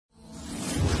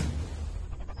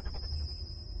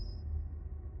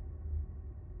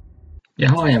Yeah,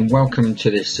 hi and welcome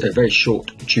to this very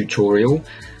short tutorial,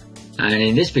 and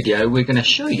in this video we're going to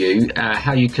show you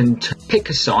how you can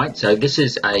pick a site. So this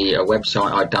is a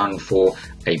website I've done for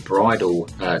a bridal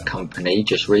company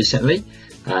just recently,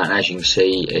 and as you can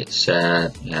see it's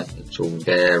all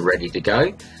there ready to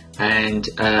go. And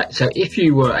so if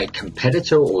you were a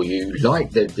competitor or you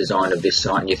liked the design of this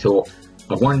site and you thought,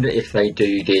 I wonder if they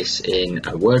do this in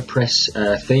a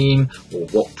WordPress theme, or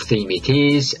what theme it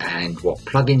is and what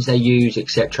plugins they use,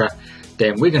 etc.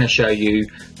 Then we're going to show you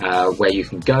where you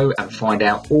can go and find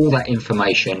out all that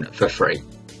information for free.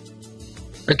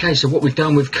 Okay, so what we've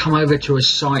done, we've come over to a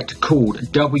site called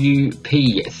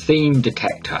WP Theme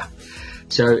Detector.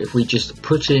 So if we just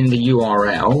put in the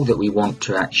URL that we want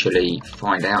to actually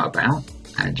find out about,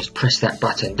 and just press that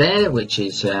button there, which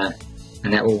is, and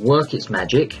that will work its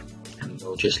magic.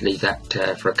 We'll just leave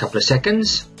that for a couple of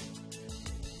seconds.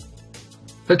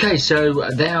 Okay, so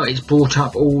now it's brought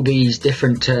up all these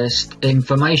different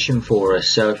information for us.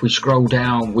 So if we scroll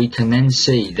down, we can then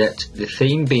see that the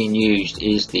theme being used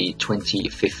is the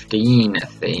 2015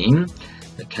 theme.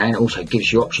 Okay, and it also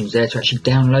gives you options there to actually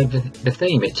download the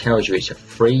theme. It tells you it's a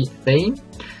free theme,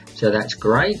 so that's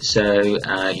great. So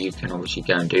you can obviously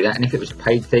go and do that, and if it was a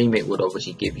paid theme, it would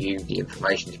obviously give you the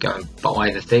information to go and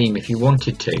buy the theme if you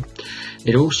wanted to.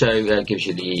 It also gives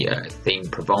you the theme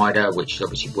provider, which is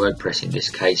obviously WordPress in this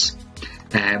case.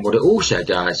 And what it also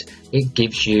does, it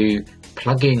gives you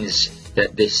plugins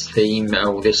that this theme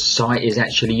or this site is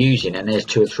actually using, and there's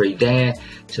 2 or 3 there.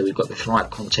 So we've got the Thrive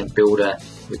Content Builder,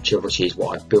 which obviously is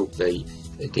what I've built the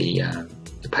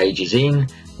pages in.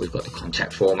 We've got the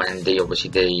contact form and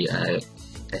obviously the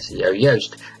SEO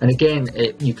Yoast, and again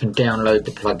you can download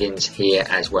the plugins here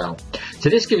as well. So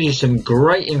this gives you some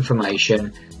great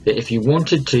information that if you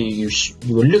wanted to, you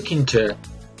were looking to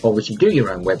obviously do your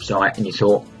own website and you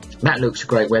thought, that looks a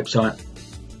great website,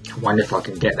 I wonder if I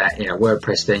can get that in a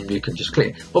WordPress theme. You can just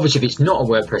click. Obviously if it's not a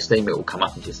WordPress theme, it will come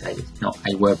up and just say it's not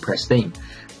a WordPress theme,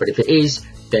 but if it is,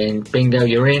 then bingo,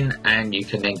 you're in, and you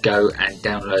can then go and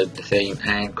download the theme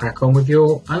and crack on with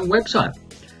your own website.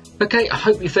 Okay, I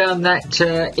hope you found that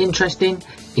interesting.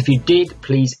 If you did,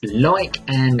 please like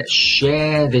and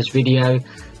share this video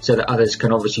so that others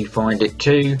can obviously find it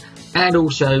too, and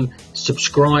also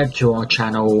subscribe to our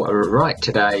channel right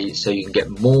today so you can get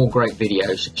more great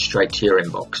videos straight to your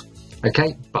inbox.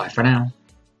 Okay, bye for now.